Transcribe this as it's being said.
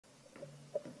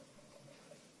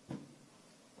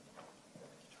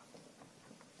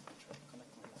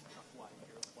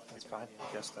fine.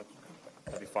 I guess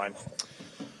that'd be fine.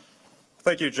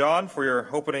 Thank you, John, for your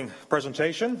opening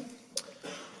presentation.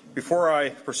 Before I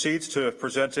proceed to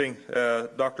presenting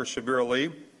Dr. Shabir Ally,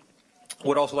 I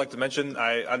would also like to mention,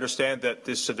 I understand that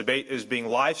this debate is being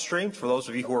live streamed. For those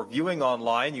of you who are viewing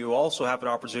online, you also have an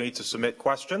opportunity to submit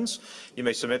questions. You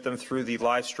may submit them through the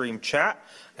live stream chat,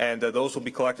 and those will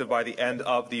be collected by the end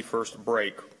of the first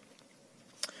break.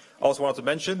 I also wanted to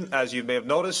mention, as you may have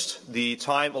noticed, the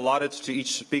time allotted to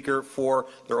each speaker for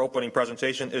their opening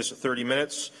presentation is 30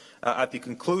 minutes. At the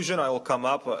conclusion, I will come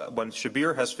up when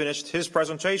Shabir has finished his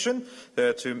presentation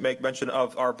to make mention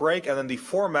of our break, and then the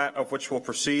format of which will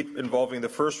proceed involving the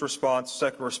first response,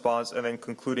 second response, and then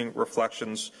concluding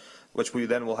reflections, which we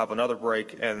then will have another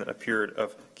break and a period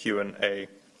of Q&A.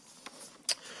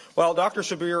 Well, Dr.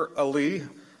 Shabir Ally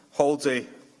holds a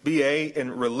BA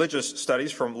in Religious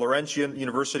Studies from Laurentian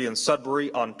University in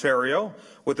Sudbury, Ontario,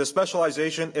 with a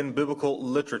specialization in biblical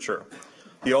literature.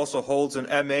 He also holds an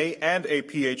MA and a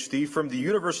PhD from the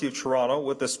University of Toronto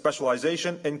with a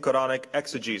specialization in Quranic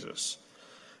exegesis.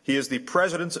 He is the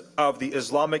president of the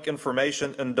Islamic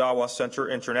Information and Dawah Center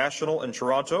International in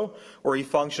Toronto, where he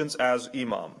functions as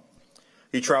imam.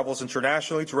 He travels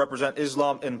internationally to represent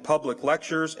Islam in public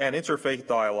lectures and interfaith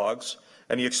dialogues,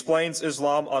 and he explains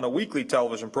Islam on a weekly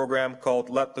television program called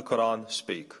Let the Quran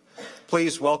Speak.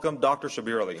 Please welcome Dr.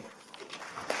 Shabir Ally.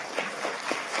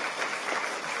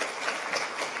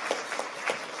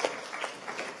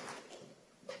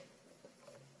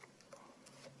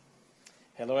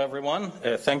 Hello, everyone.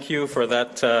 Thank you for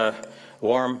that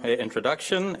warm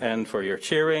introduction and for your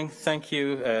cheering. Thank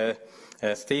you,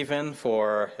 Stephen,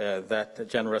 for that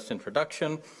generous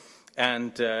introduction.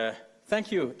 And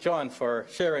thank you, John, for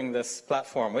sharing this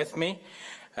platform with me.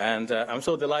 And I'm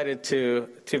so delighted to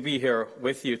be here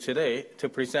with you today to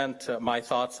present my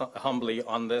thoughts humbly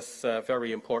on this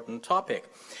very important topic.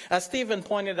 As Stephen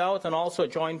pointed out, and also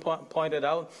John pointed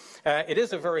out, it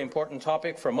is a very important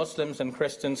topic for Muslims and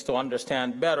Christians to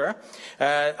understand better.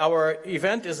 Our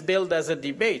event is billed as a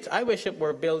debate. I wish it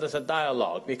were billed as a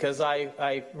dialogue, because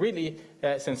I really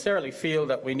sincerely feel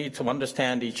that we need to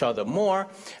understand each other more,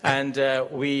 and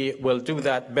we will do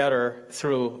that better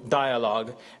through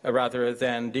dialogue rather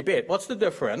than debate. What's the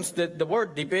difference? The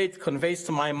word debate conveys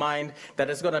to my mind that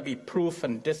it's going to be proof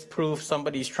and disproof.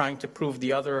 Somebody's trying to prove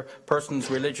the other person's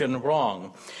religion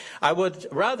wrong. I would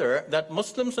rather that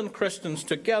Muslims and Christians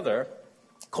together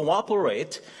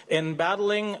cooperate in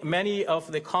battling many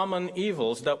of the common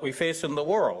evils that we face in the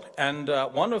world. And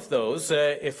one of those,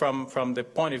 from the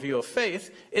point of view of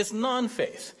faith, is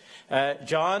non-faith.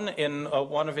 John, in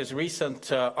one of his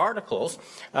recent articles,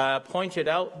 pointed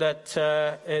out that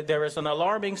there is an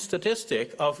alarming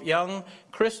statistic of young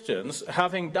Christians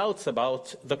having doubts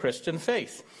about the Christian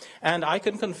faith. And I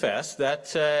can confess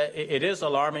that it is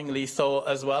alarmingly so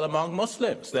as well among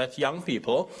Muslims, that young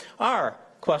people are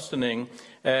questioning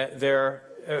their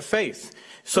faith.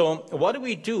 So what do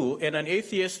we do in an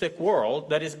atheistic world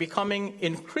that is becoming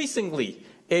increasingly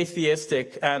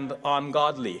atheistic and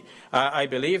ungodly? I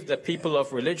believe that people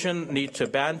of religion need to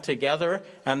band together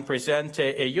and present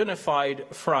a unified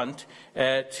front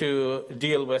to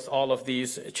deal with all of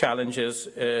these challenges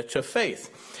to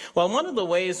faith. Well, one of the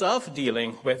ways of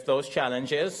dealing with those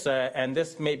challenges, and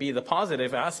this may be the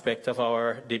positive aspect of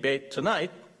our debate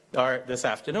tonight, or this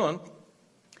afternoon,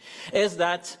 is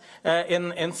that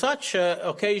in such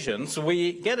occasions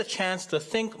we get a chance to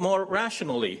think more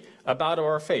rationally about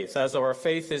our faith, as our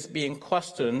faith is being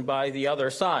questioned by the other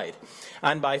side.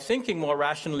 And by thinking more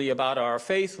rationally about our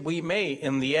faith, we may,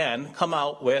 in the end, come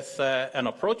out with an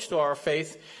approach to our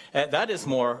faith that is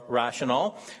more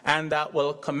rational, and that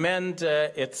will commend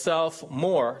itself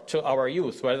more to our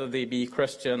youth, whether they be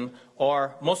Christian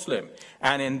or Muslim.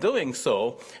 And in doing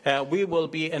so, we will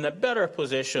be in a better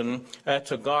position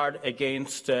to guard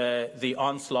against the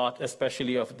onslaught,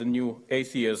 especially of the new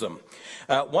atheism.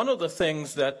 One of the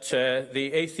things that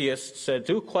the atheists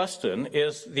do question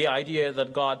is the idea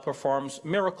that God performs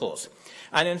miracles.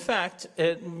 And in fact,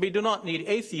 we do not need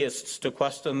atheists to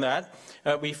question that.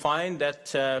 We find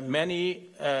that many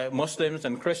Muslims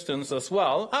and Christians as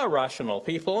well are rational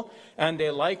people, and they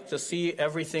like to see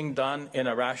everything done in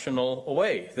a rational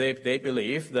way. They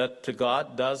believe that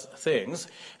God does things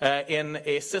in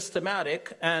a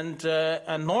systematic and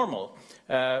a normal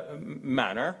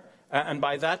manner, And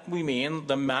by that we mean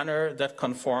the manner that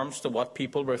conforms to what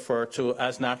people refer to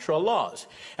as natural laws.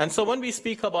 And so when we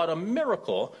speak about a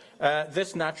miracle,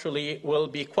 this naturally will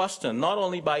be questioned, not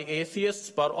only by atheists,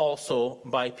 but also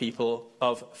by people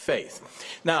of faith.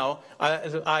 Now,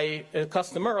 I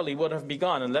customarily would have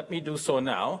begun, and let me do so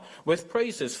now, with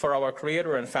praises for our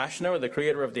Creator and Fashioner, the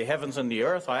Creator of the heavens and the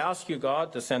earth. I ask you,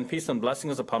 God, to send peace and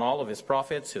blessings upon all of his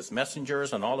prophets, his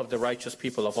messengers, and all of the righteous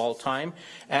people of all time,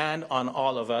 and on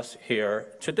all of us here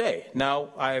today. Now,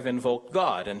 I have invoked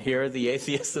God, and here the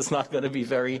atheist is not going to be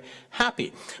very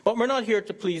happy. But we're not here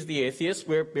to please the atheist.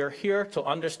 We're here to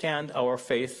understand our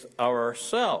faith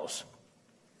ourselves.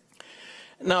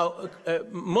 Now,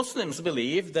 Muslims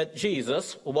believe that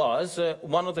Jesus was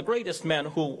one of the greatest men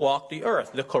who walked the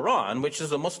earth. The Quran, which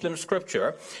is a Muslim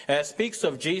scripture, speaks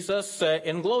of Jesus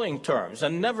in glowing terms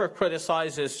and never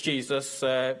criticizes Jesus,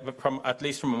 at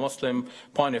least from a Muslim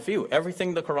point of view.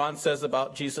 Everything the Quran says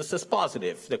about Jesus is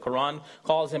positive. The Quran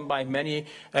calls him by many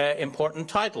important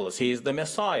titles. He is the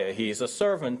Messiah. He is a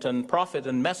servant and prophet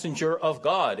and messenger of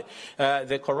God.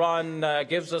 The Quran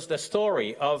gives us the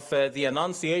story of the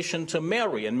Annunciation to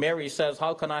Mary. And Mary says,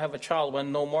 how can I have a child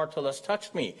when no mortal has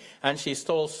touched me? And she's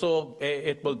told, so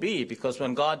it will be, because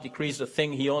when God decrees a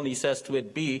thing, he only says to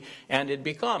it be, and it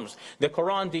becomes. The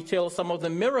Quran details some of the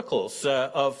miracles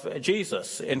of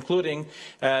Jesus, including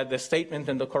the statement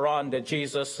in the Quran that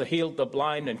Jesus healed the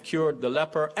blind and cured the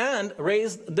leper and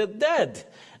raised the dead.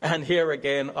 And here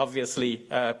again, obviously,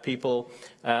 people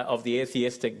of the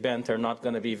atheistic bent are not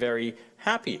going to be very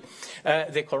happy.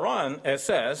 The Quran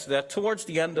says that towards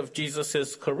the end of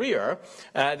Jesus' career,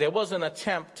 there was an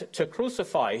attempt to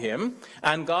crucify him,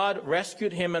 and God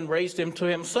rescued him and raised him to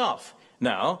himself.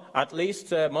 Now, at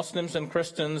least Muslims and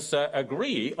Christians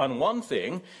agree on one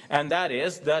thing, and that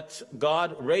is that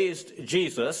God raised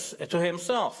Jesus to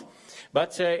himself.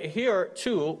 But here,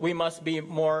 too, we must be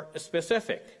more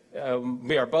specific.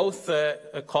 We are both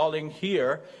calling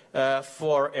here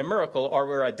for a miracle, or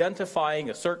we're identifying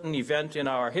a certain event in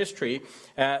our history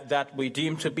that we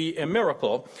deem to be a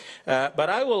miracle. But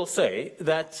I will say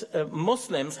that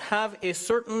Muslims have a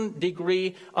certain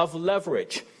degree of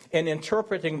leverage in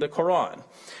interpreting the Quran.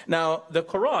 Now, the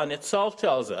Quran itself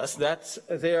tells us that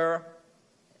there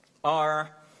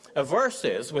are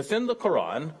verses within the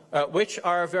Quran which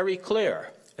are very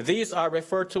clear. These are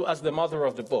referred to as the mother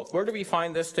of the book. Where do we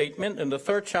find this statement? In the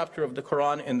 3rd chapter of the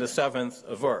Quran, in the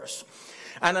 7th verse.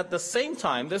 And at the same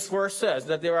time, this verse says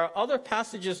that there are other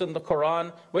passages in the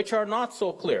Quran which are not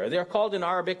so clear. They're called in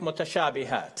Arabic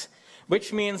mutashabihat,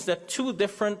 which means that two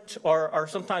different or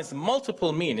sometimes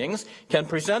multiple meanings can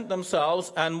present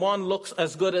themselves, and one looks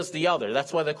as good as the other.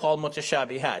 That's why they're called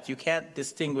mutashabihat. You can't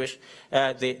distinguish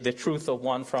the truth of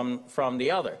one from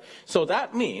the other. So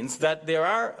that means that there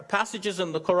are passages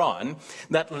in the Quran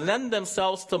that lend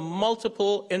themselves to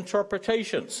multiple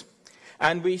interpretations.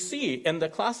 And we see in the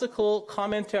classical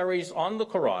commentaries on the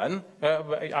Quran,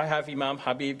 I have Imam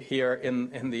Habib here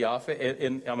in the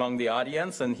office, among the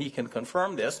audience, and he can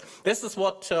confirm this. This is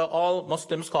what all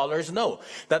Muslim scholars know,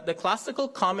 that the classical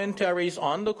commentaries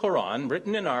on the Quran,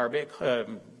 written in Arabic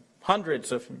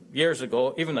hundreds of years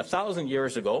ago, even 1,000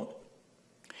 years ago,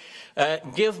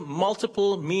 give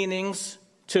multiple meanings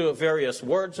to various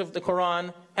words of the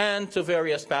Quran and to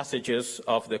various passages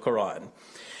of the Quran.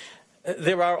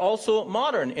 There are also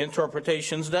modern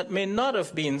interpretations that may not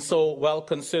have been so well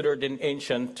considered in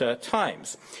ancient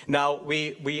times. Now,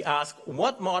 we ask,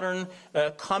 what modern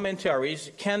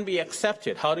commentaries can be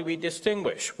accepted? How do we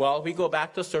distinguish? Well, we go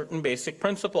back to certain basic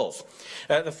principles.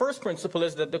 The first principle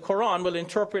is that the Quran will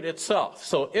interpret itself.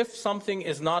 So if something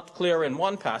is not clear in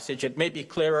one passage, it may be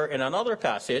clearer in another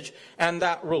passage, and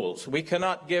that rules. We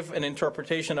cannot give an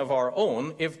interpretation of our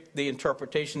own if the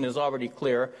interpretation is already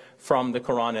clear from the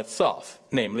Quran itself,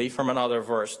 namely from another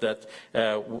verse that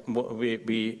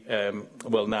we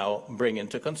will now bring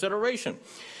into consideration.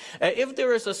 If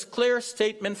there is a clear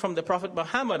statement from the Prophet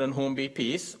Muhammad, on whom be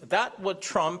peace, that would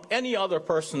trump any other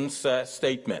person's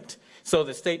statement. So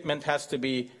the statement has to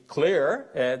be clear,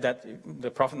 that the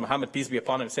Prophet Muhammad, peace be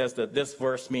upon him, says that this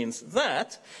verse means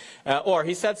that, or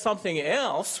he said something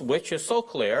else which is so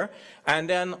clear, and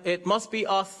then it must be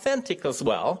authentic as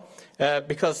well,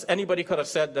 because anybody could have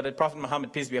said that the Prophet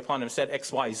Muhammad, peace be upon him, said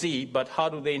X, Y, Z, but how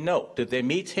do they know? Did they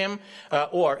meet him?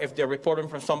 Or if they're reporting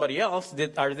from somebody else,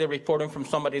 are they reporting from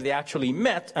somebody they actually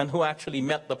met, and who actually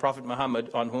met the Prophet Muhammad,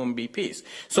 on whom be peace?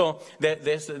 So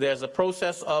there's a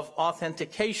process of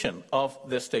authentication of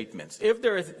the statements. If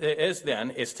there is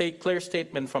then a clear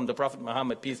statement from the Prophet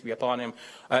Muhammad, peace be upon him,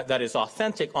 that is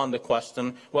authentic on the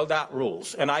question, well, that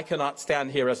rules. And I cannot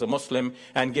stand here as a Muslim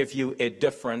and give you a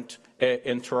different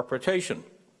interpretation.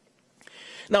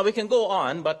 Now, we can go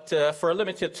on, but for a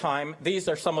limited time, these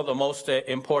are some of the most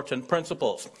important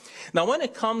principles. Now, when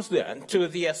it comes then to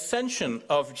the ascension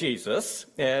of Jesus,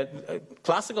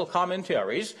 classical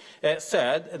commentaries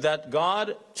said that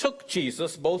God took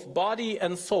Jesus, both body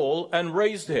and soul, and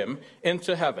raised him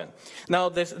into heaven. Now,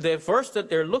 the verse that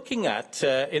they're looking at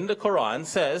in the Quran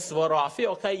says,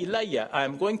 وَرَافِعُكَ إِلَيَّ,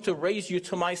 I'm going to raise you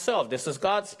to myself. This is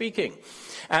God speaking.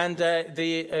 And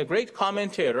the great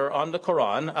commentator on the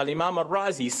Quran, Al-Imam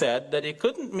al-Razi, said that it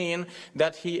couldn't mean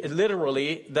that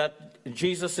that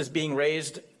Jesus is being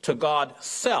raised to God's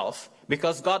self,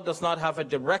 because God does not have a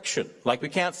direction. Like, we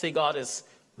can't say God is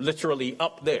literally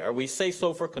up there. We say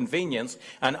so for convenience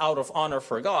and out of honor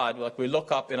for God, like we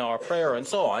look up in our prayer and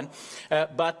so on.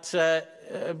 But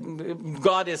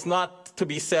God is not to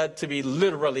be said to be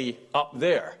literally up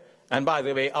there. And by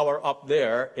the way, our up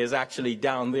there is actually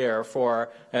down there for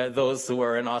those who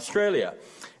are in Australia.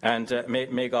 And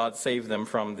may God save them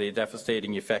from the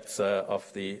devastating effects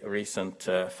of the recent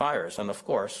fires. And of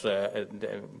course,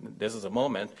 this is a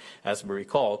moment, as we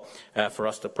recall, for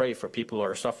us to pray for people who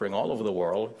are suffering all over the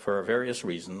world for various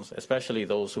reasons, especially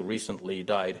those who recently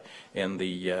died in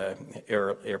the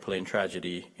airplane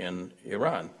tragedy in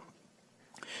Iran.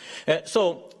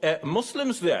 So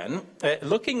Muslims then,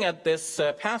 looking at this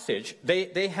passage,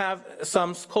 they have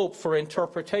some scope for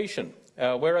interpretation.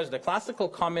 Whereas the classical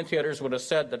commentators would have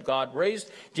said that God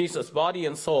raised Jesus' body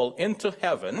and soul into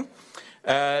heaven,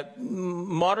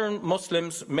 modern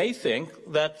Muslims may think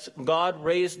that God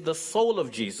raised the soul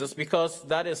of Jesus, because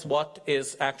that is what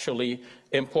is actually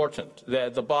important.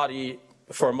 The body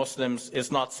for Muslims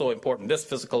is not so important, this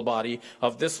physical body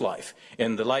of this life.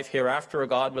 In the life hereafter,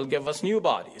 God will give us new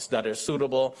bodies that are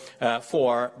suitable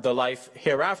for the life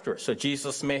hereafter. So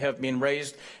Jesus may have been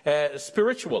raised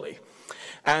spiritually.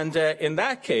 And in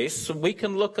that case, we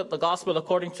can look at the Gospel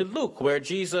according to Luke, where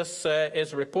Jesus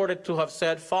is reported to have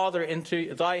said, Father,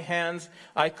 into thy hands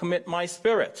I commit my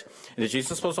spirit. And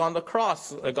Jesus was on the cross,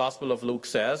 the Gospel of Luke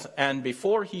says, and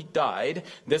before he died,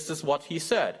 this is what he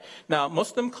said. Now,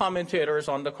 Muslim commentators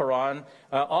on the Quran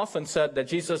often said that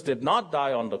Jesus did not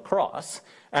die on the cross,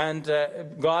 and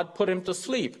God put him to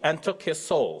sleep and took his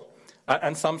soul.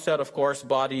 And some said, of course,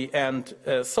 body and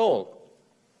soul.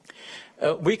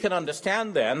 We can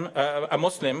understand then, a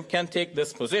Muslim can take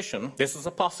this position. This is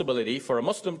a possibility for a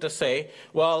Muslim to say,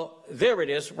 well, there it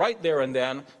is, right there and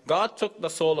then. God took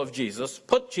the soul of Jesus,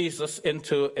 put Jesus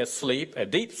into a sleep, a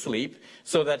deep sleep,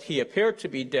 so that he appeared to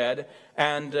be dead,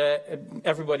 and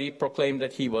everybody proclaimed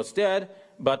that he was dead.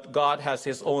 But God has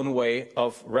his own way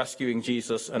of rescuing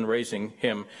Jesus and raising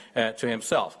him to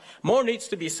himself. More needs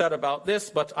to be said about this,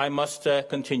 but I must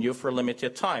continue for a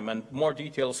limited time, and more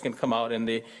details can come out in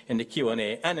the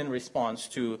Q&A and in response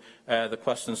to the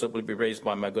questions that will be raised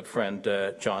by my good friend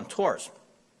John Torres.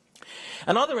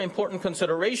 Another important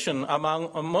consideration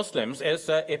among Muslims is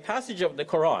a passage of the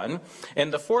Quran in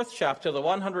the 4th chapter, the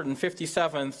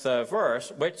 157th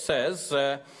verse, which says,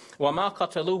 وَمَا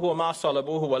قَتَلُوهُ وَمَا صَلَبُوهُ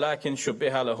وَلَكِنْ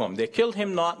شُبِّهَ لَهُمْ. They killed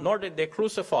him not, nor did they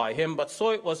crucify him, but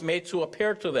so it was made to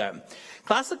appear to them.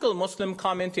 Classical Muslim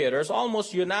commentators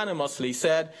almost unanimously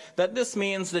said that this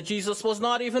means that Jesus was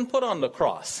not even put on the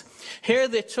cross. Here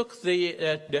they took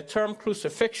the term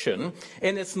crucifixion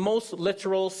in its most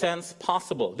literal sense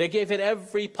possible. They gave it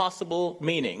every possible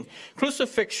meaning.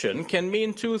 Crucifixion can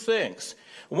mean two things.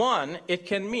 One, it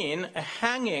can mean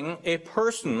hanging a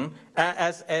person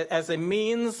as a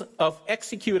means of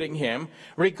executing him,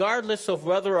 regardless of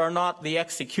whether or not the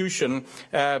execution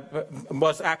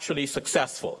was actually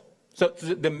successful. So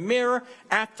the mere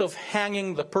act of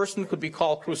hanging the person could be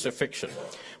called crucifixion.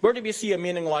 Where do we see a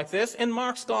meaning like this? In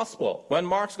Mark's Gospel, when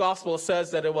Mark's Gospel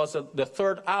says that it was the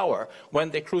 3rd hour when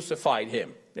they crucified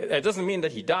him. It doesn't mean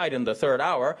that he died in the 3rd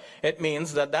hour. It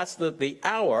means that that's the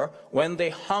hour when they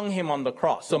hung him on the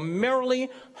cross. So merely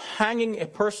hanging a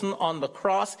person on the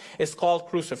cross is called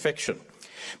crucifixion.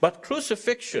 But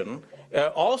crucifixion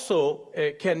also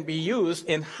can be used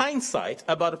in hindsight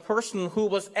about a person who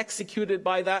was executed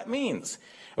by that means.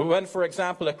 When, for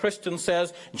example, a Christian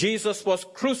says, Jesus was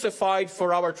crucified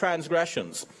for our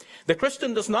transgressions. The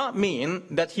Christian does not mean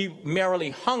that he merely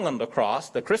hung on the cross.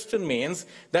 The Christian means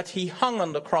that he hung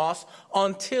on the cross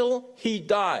until he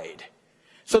died.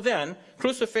 So then,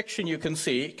 crucifixion, you can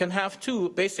see, can have two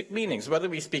basic meanings, whether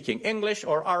we're speaking English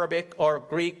or Arabic or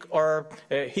Greek or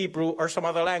Hebrew or some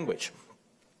other language.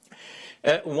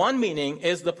 One meaning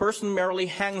is the person merely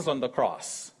hangs on the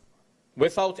cross.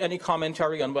 without any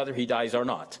commentary on whether he dies or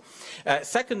not.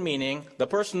 Second meaning, the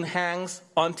person hangs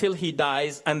until he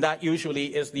dies, and that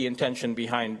usually is the intention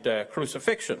behind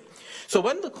crucifixion. So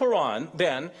when the Quran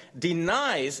then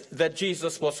denies that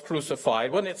Jesus was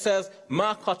crucified, when it says,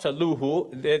 ma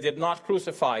qataluhu, they did not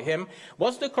crucify him,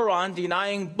 was the Quran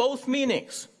denying both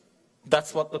meanings?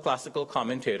 That's what the classical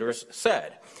commentators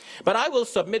said. But I will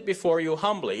submit before you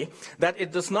humbly that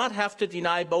it does not have to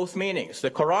deny both meanings. The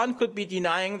Quran could be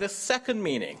denying the second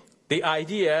meaning, the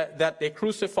idea that they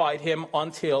crucified him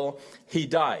until he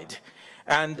died.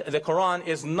 And the Quran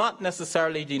is not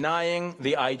necessarily denying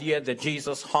the idea that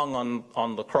Jesus hung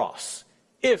on the cross.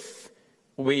 If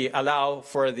we allow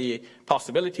for the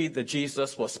possibility that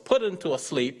Jesus was put into a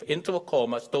sleep, into a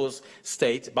comatose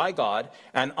state by God,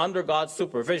 and under God's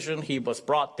supervision he was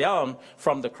brought down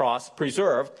from the cross,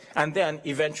 preserved, and then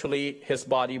eventually his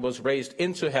body was raised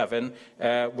into heaven,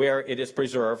 where it is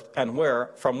preserved, and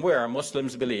from where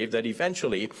Muslims believe that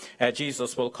eventually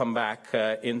Jesus will come back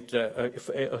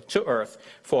to earth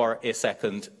for a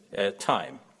second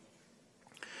time.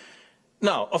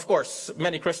 Now, of course,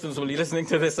 many Christians will be listening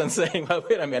to this and saying, well,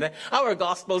 wait a minute, our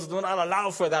Gospels do not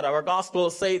allow for that. Our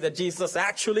Gospels say that Jesus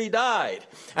actually died.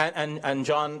 And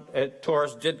John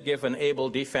Torres did give an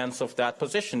able defense of that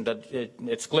position, that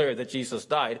it's clear that Jesus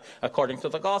died according to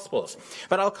the Gospels.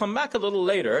 But I'll come back a little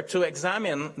later to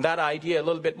examine that idea a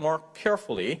little bit more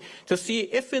carefully to see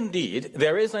if indeed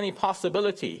there is any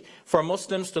possibility for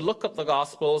Muslims to look at the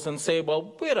Gospels and say,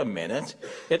 well, wait a minute,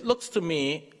 it looks to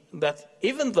me that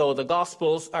even though the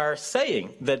Gospels are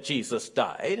saying that Jesus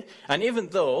died, and even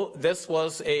though this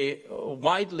was a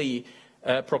widely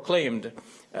proclaimed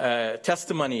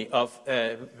testimony of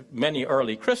many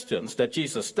early Christians that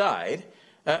Jesus died,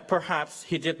 perhaps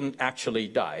he didn't actually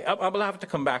die. I will have to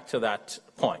come back to that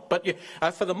point. But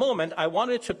for the moment, I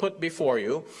wanted to put before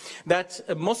you that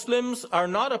Muslims are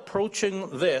not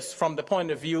approaching this from the point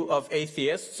of view of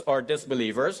atheists or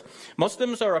disbelievers.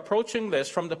 Muslims are approaching this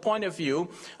from the point of view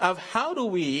of how do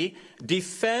we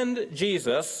defend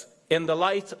Jesus in the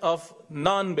light of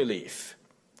non-belief.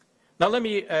 Now let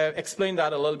me explain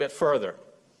that a little bit further.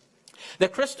 The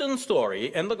Christian story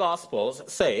in the Gospels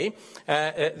say,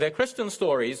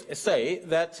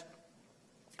 that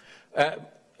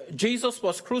Jesus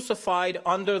was crucified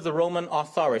under the Roman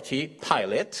authority,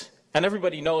 Pilate, and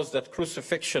everybody knows that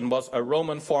crucifixion was a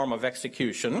Roman form of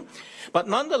execution. But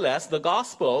nonetheless, the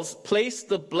Gospels place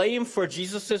the blame for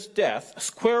Jesus' death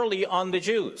squarely on the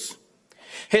Jews.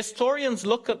 Historians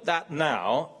look at that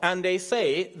now, and they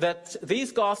say that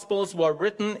these Gospels were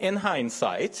written in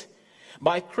hindsight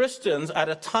by Christians at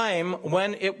a time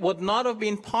when it would not have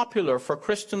been popular for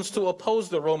Christians to oppose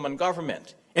the Roman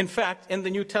government. In fact, in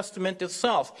the New Testament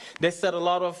itself, they said a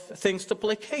lot of things to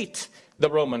placate the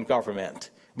Roman government.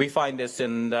 We find this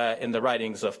in the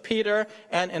writings of Peter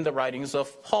and in the writings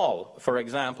of Paul, for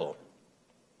example.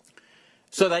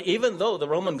 So that even though the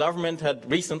Roman government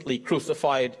had recently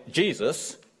crucified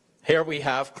Jesus, here we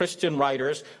have Christian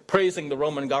writers praising the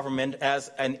Roman government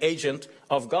as an agent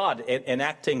of God,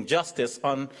 enacting justice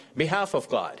on behalf of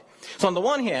God. So on the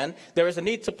one hand, there is a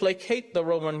need to placate the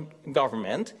Roman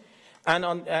government,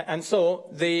 and so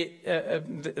the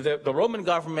Roman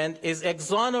government is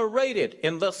exonerated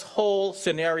in this whole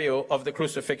scenario of the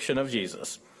crucifixion of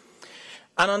Jesus.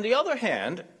 And on the other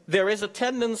hand, there is a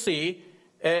tendency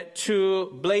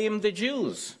to blame the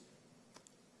Jews.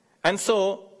 And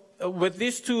so with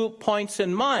these 2 points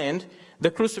in mind, the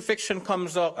crucifixion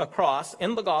comes across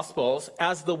in the Gospels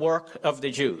as the work of the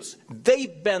Jews. They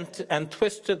bent and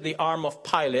twisted the arm of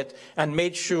Pilate and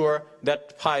made sure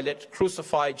that Pilate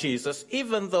crucified Jesus,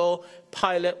 even though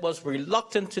Pilate was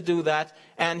reluctant to do that,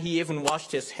 and he even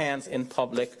washed his hands in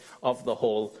public of the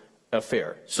whole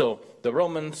affair. So the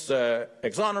Romans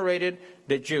exonerated,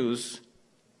 the Jews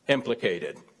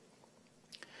implicated.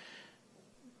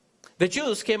 The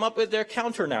Jews came up with their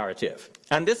counter-narrative,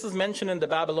 and this is mentioned in the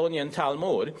Babylonian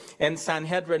Talmud in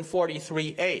Sanhedrin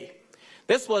 43a.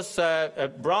 This was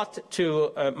brought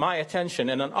to my attention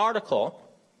in an article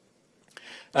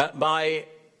by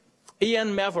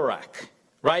Ian Meverak,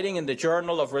 writing in the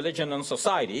Journal of Religion and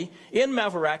Society. Ian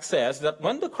Meverak says that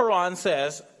when the Quran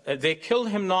says they killed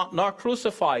him not nor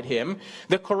crucified him,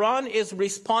 the Quran is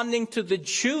responding to the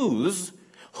Jews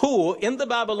who, in the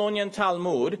Babylonian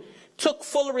Talmud, took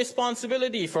full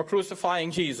responsibility for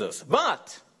crucifying Jesus,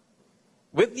 but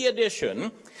with the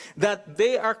addition that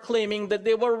they are claiming that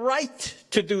they were right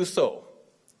to do so.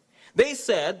 They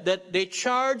said that they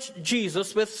charged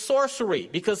Jesus with sorcery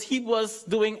because he was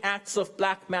doing acts of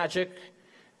black magic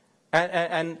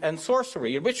and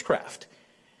sorcery and witchcraft,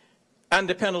 and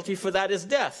the penalty for that is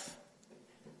death.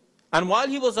 And while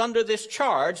he was under this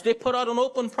charge, they put out an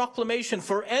open proclamation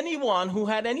for anyone who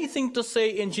had anything to say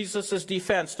in Jesus'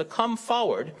 defense to come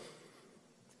forward,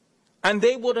 and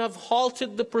they would have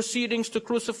halted the proceedings to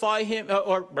crucify him,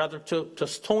 or rather to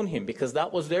stone him, because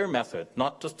that was their method,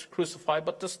 not just to crucify,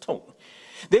 but to stone.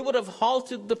 They would have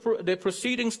halted the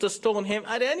proceedings to stone him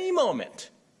at any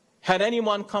moment, had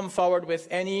anyone come forward with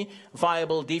any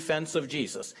viable defense of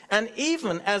Jesus. And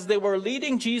even as they were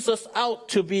leading Jesus out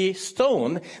to be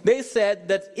stoned, they said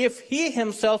that if he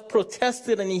himself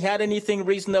protested and he had anything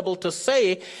reasonable to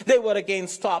say, they would again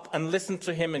stop and listen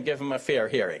to him and give him a fair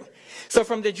hearing. So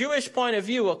from the Jewish point of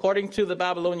view, according to the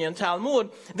Babylonian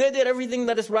Talmud, they did everything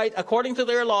that is right according to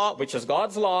their law, which is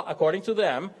God's law according to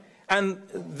them. And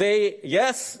they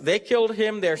killed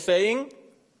him, they're saying,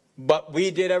 but we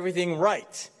did everything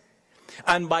right.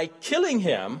 And by killing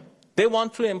him, they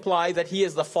want to imply that he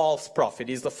is the false prophet,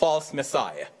 he's the false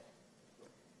Messiah.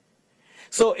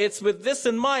 So it's with this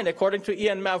in mind, according to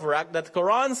Ian Maverick, that the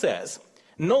Quran says,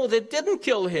 no, they didn't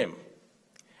kill him,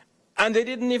 and they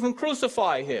didn't even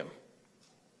crucify him.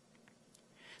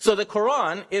 So the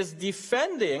Quran is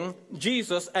defending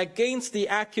Jesus against the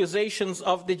accusations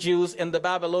of the Jews in the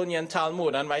Babylonian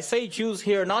Talmud. And I say Jews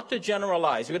here not to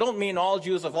generalize. We don't mean all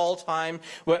Jews of all time.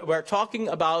 We're talking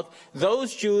about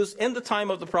those Jews in the time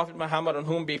of the Prophet Muhammad, on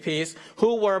whom be peace,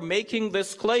 who were making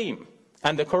this claim.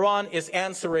 And the Quran is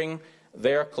answering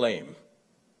their claim.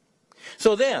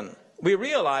 So then, we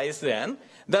realize then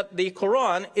that the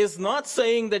Quran is not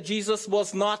saying that Jesus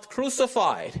was not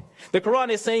crucified. The Quran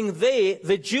is saying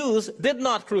the Jews, did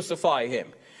not crucify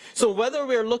him. So whether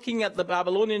we're looking at the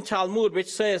Babylonian Talmud,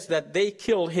 which says that they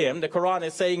killed him, the Quran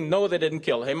is saying no, they didn't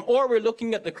kill him, or we're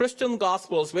looking at the Christian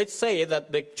Gospels, which say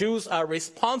that the Jews are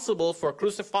responsible for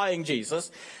crucifying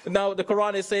Jesus, now the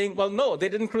Quran is saying, well, no, they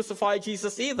didn't crucify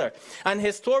Jesus either. And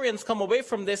historians come away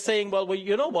from this saying, well,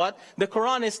 you know what? The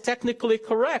Quran is technically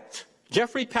correct.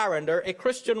 Jeffrey Parender, a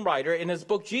Christian writer, in his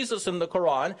book Jesus in the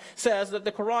Quran, says that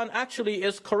the Quran actually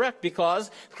is correct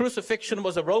because crucifixion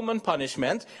was a Roman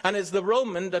punishment, and it's the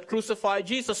Roman that crucified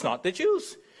Jesus, not the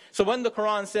Jews. So when the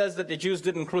Quran says that the Jews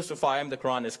didn't crucify him, the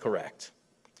Quran is correct.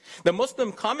 The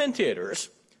Muslim commentators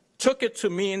took it to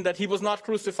mean that he was not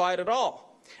crucified at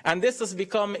all. And this has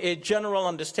become a general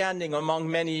understanding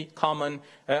among many common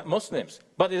Muslims.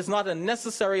 But it is not a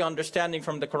necessary understanding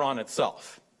from the Quran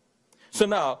itself. So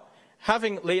now,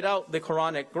 having laid out the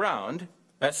Quranic ground,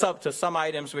 to some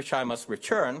items which I must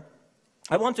return,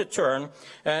 I want to turn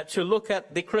to look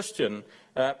at the Christian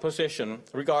position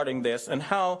regarding this and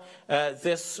how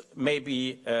this may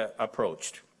be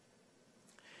approached.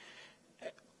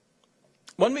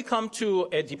 When we come to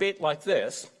a debate like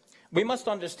this, we must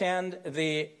understand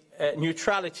the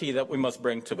neutrality that we must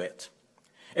bring to it.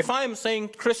 If I am saying,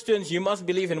 Christians, you must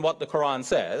believe in what the Quran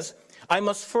says, I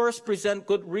must first present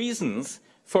good reasons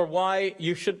for why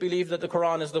you should believe that the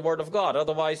Quran is the Word of God.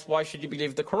 Otherwise, why should you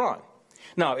believe the Quran?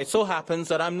 Now, it so happens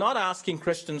that I'm not asking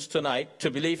Christians tonight to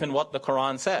believe in what the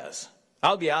Quran says.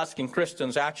 I'll be asking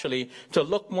Christians actually to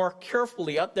look more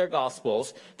carefully at their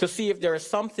Gospels to see if there is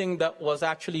something that was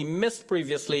actually missed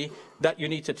previously that you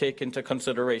need to take into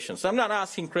consideration. So I'm not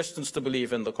asking Christians to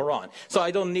believe in the Quran. So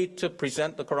I don't need to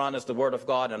present the Quran as the Word of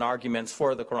God and arguments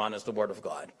for the Quran as the Word of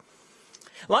God.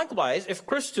 Likewise, if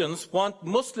Christians want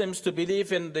Muslims to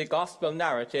believe in the gospel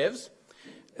narratives,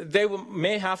 they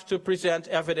may have to present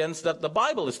evidence that the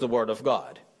Bible is the Word of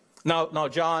God. Now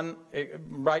John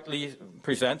rightly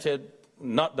presented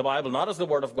not the Bible not as the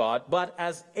Word of God, but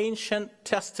as ancient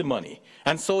testimony.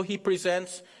 And so he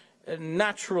presents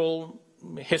natural,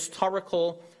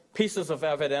 historical pieces of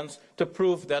evidence to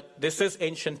prove that this is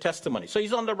ancient testimony. So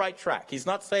he's on the right track. He's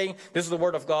not saying this is the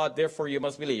Word of God, therefore you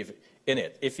must believe in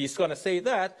it. If he's going to say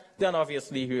that, then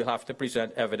obviously he'll have to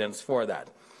present evidence for that.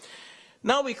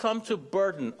 Now we come to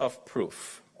burden of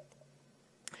proof.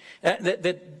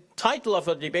 The title of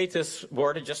the debate is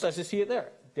worded just as you see it there.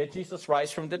 Did Jesus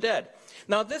rise from the dead?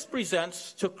 Now this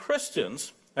presents to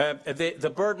Christians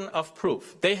the burden of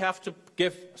proof. They have to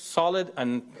give solid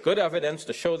and good evidence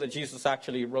to show that Jesus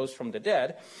actually rose from the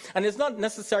dead. And it's not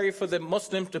necessary for the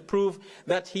Muslim to prove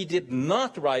that he did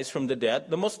not rise from the dead.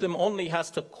 The Muslim only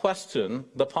has to question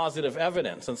the positive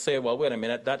evidence and say, well, wait a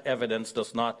minute, that evidence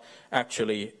does not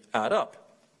actually add up.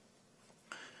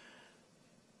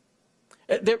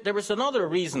 There is another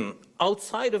reason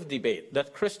outside of debate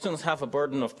that Christians have a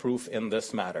burden of proof in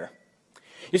this matter.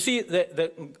 You see,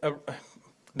 the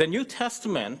New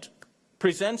Testament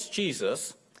presents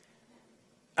Jesus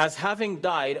as having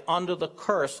died under the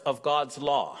curse of God's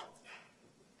law.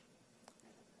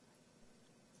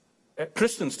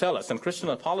 Christians tell us, and Christian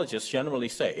apologists generally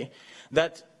say,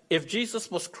 that if Jesus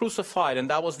was crucified and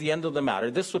that was the end of the matter,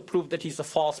 this would prove that he's a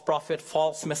false prophet,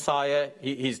 false Messiah.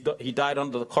 He died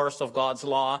under the curse of God's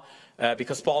law,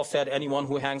 because Paul said anyone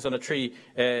who hangs on a tree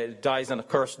dies an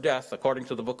accursed death, according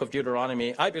to the book of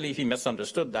Deuteronomy. I believe he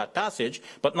misunderstood that passage,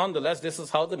 but nonetheless, this is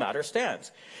how the matter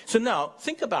stands. So now,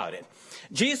 think about it.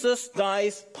 Jesus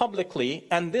dies publicly,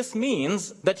 and this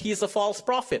means that he's a false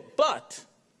prophet. But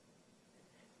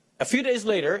a few days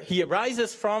later, he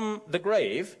arises from the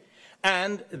grave,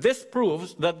 and this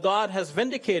proves that God has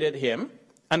vindicated him,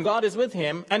 and God is with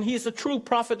him, and he is a true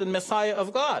prophet and Messiah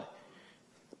of God.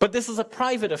 But this is a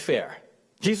private affair.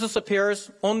 Jesus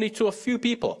appears only to a few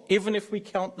people, even if we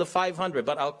count the 500,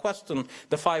 but I'll question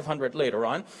the 500 later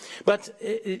on. But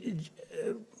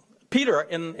Peter,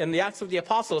 in the Acts of the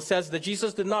Apostles, says that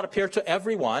Jesus did not appear to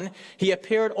everyone. He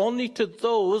appeared only to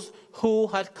those who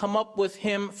had come up with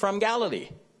him from Galilee.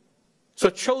 So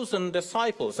chosen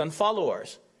disciples and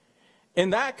followers.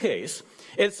 In that case,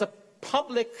 it's a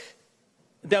public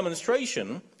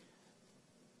demonstration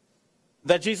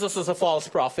that Jesus is a false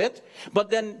prophet, but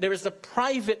then there is a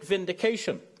private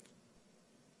vindication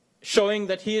showing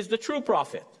that he is the true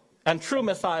prophet and true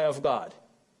Messiah of God.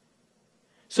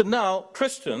 So now,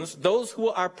 Christians, those who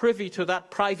are privy to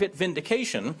that private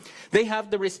vindication, they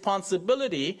have the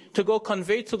responsibility to go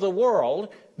convey to the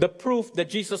world the proof that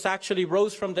Jesus actually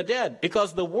rose from the dead.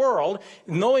 Because the world,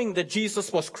 knowing that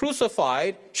Jesus was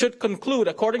crucified, should conclude,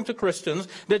 according to Christians,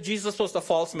 that Jesus was the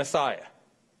false Messiah,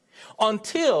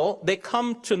 until they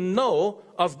come to know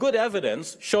of good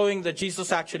evidence showing that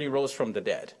Jesus actually rose from the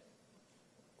dead.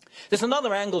 There's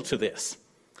another angle to this.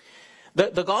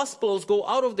 The Gospels go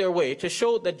out of their way to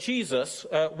show that Jesus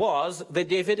was the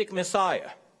Davidic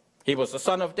Messiah. He was the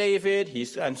son of David,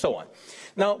 and so on.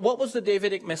 Now, what was the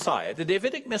Davidic Messiah? The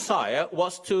Davidic Messiah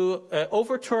was to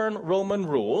overturn Roman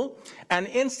rule and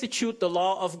institute the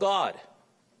law of God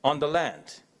on the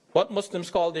land. What Muslims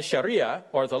call the Sharia,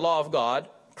 or the law of God,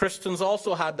 Christians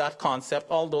also had that concept,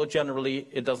 although generally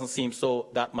it doesn't seem so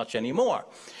that much anymore.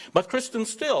 But Christians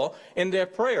still, in their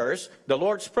prayers, the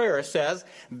Lord's Prayer says,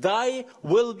 "Thy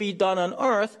will be done on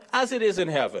earth as it is in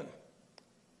heaven."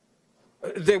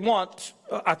 They want,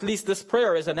 at least this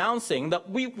prayer is announcing, that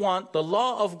we want the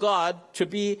law of God to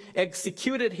be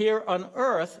executed here on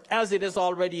earth as it is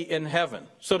already in heaven.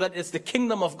 So that it's the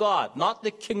kingdom of God, not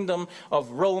the kingdom of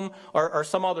Rome or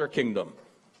some other kingdom.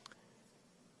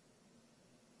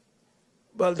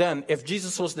 Well then, if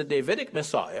Jesus was the Davidic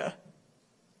Messiah,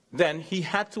 then he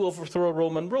had to overthrow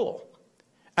Roman rule.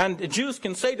 And the Jews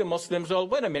can say to Muslims, well,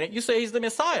 wait a minute, you say he's the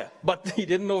Messiah, but he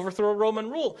didn't overthrow Roman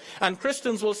rule. And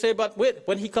Christians will say, but wait,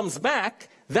 when he comes back,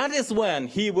 that is when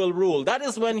he will rule. That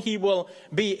is when he will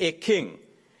be a king.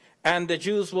 And the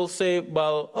Jews will say,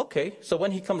 well, okay, so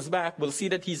when he comes back, we'll see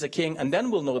that he's a king, and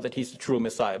then we'll know that he's the true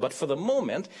Messiah. But for the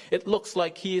moment, it looks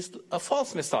like he is a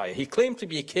false Messiah. He claimed to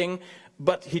be a king,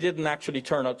 but he didn't actually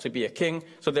turn out to be a king,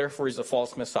 so therefore he's a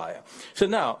false Messiah. So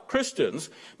now,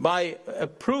 Christians, by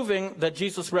proving that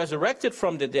Jesus resurrected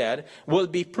from the dead, will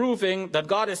be proving that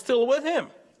God is still with him,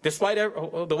 despite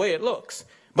the way it looks.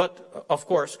 But, of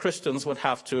course, Christians would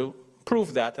have to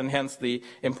prove that, and hence the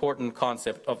important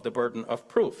concept of the burden of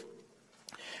proof.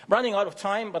 Running out of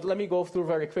time, but let me go through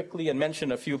very quickly and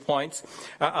mention a few points.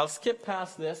 I'll skip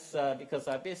past this because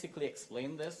I basically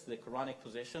explained this, the Quranic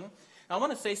position. I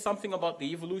want to say something about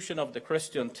the evolution of the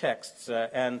Christian texts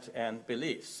and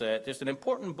beliefs. There's an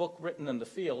important book written in the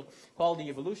field called The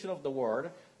Evolution of the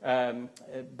Word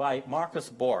by Marcus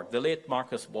Borg, the late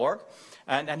Marcus Borg.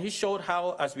 And he showed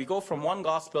how, as we go from one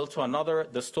gospel to another,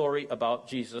 the story about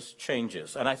Jesus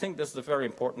changes. And I think this is a very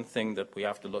important thing that we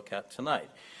have to look at tonight.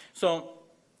 So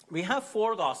we have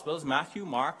four gospels, Matthew,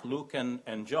 Mark, Luke,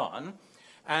 and John.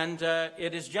 And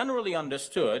it is generally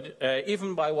understood,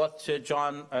 even by what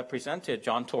John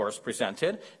Torres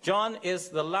presented, John is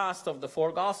the last of the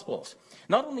four Gospels.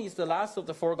 Not only is the last of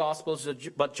the four Gospels,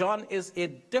 but John is a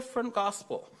different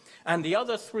Gospel. And the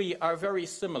other three are very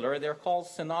similar. They're called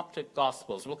synoptic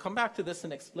Gospels. We'll come back to this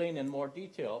and explain in more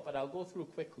detail, but I'll go through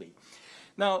quickly.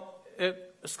 Now,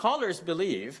 scholars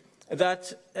believe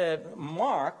that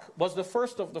Mark was the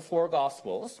first of the four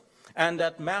Gospels, and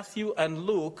that Matthew and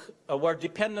Luke were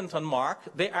dependent on Mark.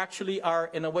 They actually are,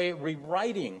 in a way,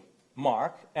 rewriting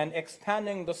Mark and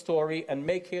expanding the story and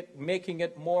making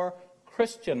it more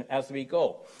Christian as we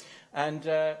go. And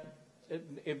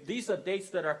if these are dates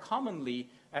that are commonly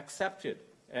accepted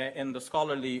in the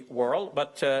scholarly world,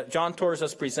 but John Torres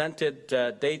has presented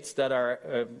dates that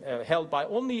are held by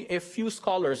only a few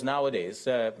scholars nowadays,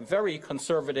 very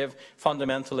conservative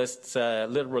fundamentalists,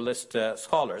 literalist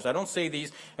scholars. I don't say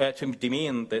these to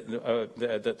demean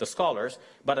the scholars,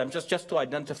 but I'm just to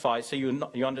identify so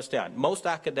you understand. Most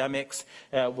academics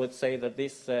would say that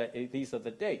these are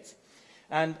the dates.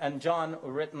 And John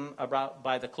written about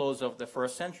by the close of the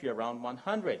first century, around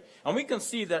 100. And we can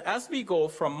see that as we go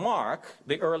from Mark,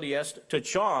 the earliest, to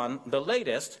John, the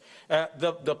latest,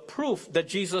 the proof that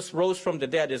Jesus rose from the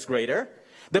dead is greater.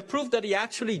 The proof that he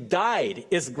actually died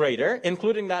is greater,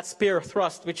 including that spear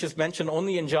thrust, which is mentioned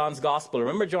only in John's Gospel.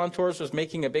 Remember, John Torres was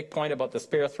making a big point about the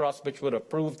spear thrust, which would have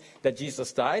proved that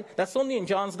Jesus died? That's only in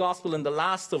John's Gospel, in the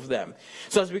last of them.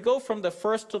 So as we go from the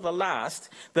first to the last,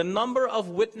 the number of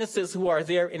witnesses who are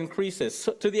there increases,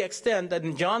 so to the extent that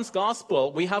in John's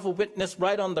Gospel, we have a witness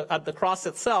right at the cross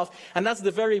itself, and that's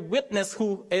the very witness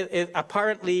who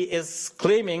apparently is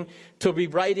claiming to be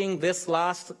writing this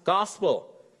last Gospel.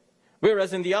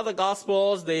 Whereas in the other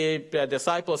Gospels, the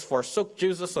disciples forsook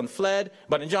Jesus and fled.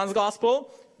 But in John's Gospel,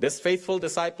 this faithful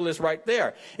disciple is right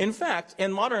there. In fact,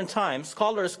 in modern times,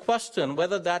 scholars question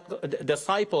whether that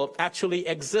disciple actually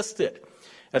existed.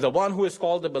 The one who is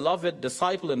called the beloved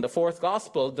disciple in the fourth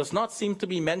Gospel does not seem to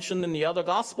be mentioned in the other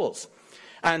Gospels.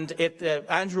 And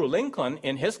Andrew Lincoln,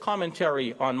 in his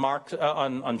commentary on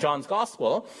on John's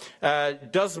Gospel,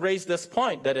 does raise this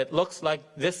point, that it looks like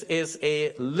this is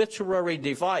a literary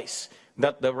device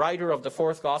that the writer of the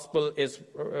fourth Gospel is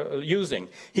using.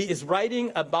 He is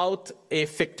writing about a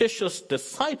fictitious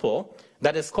disciple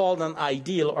that is called an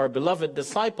ideal or beloved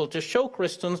disciple to show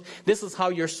Christians this is how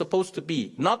you're supposed to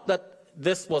be, not that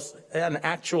this was an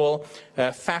actual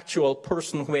factual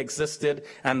person who existed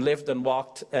and lived and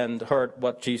walked and heard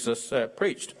what Jesus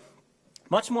preached.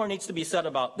 Much more needs to be said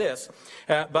about this,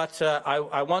 but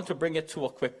I want to bring it to a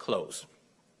quick close.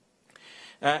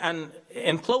 And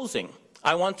in closing,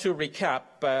 I want to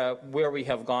recap where we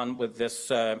have gone with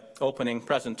this opening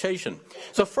presentation.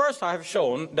 So first, I have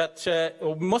shown that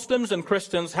Muslims and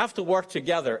Christians have to work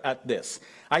together at this.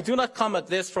 I do not come at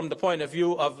this from the point of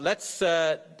view of let's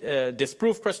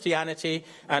disprove Christianity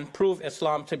and prove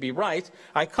Islam to be right.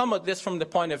 I come at this from the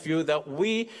point of view that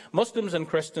we, Muslims and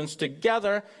Christians,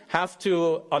 together have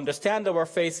to understand our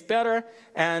faith better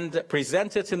and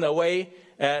present it in a way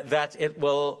that it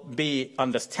will be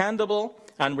understandable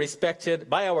and respected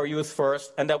by our youth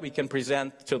first, and that we can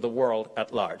present to the world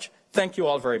at large. Thank you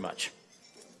all very much.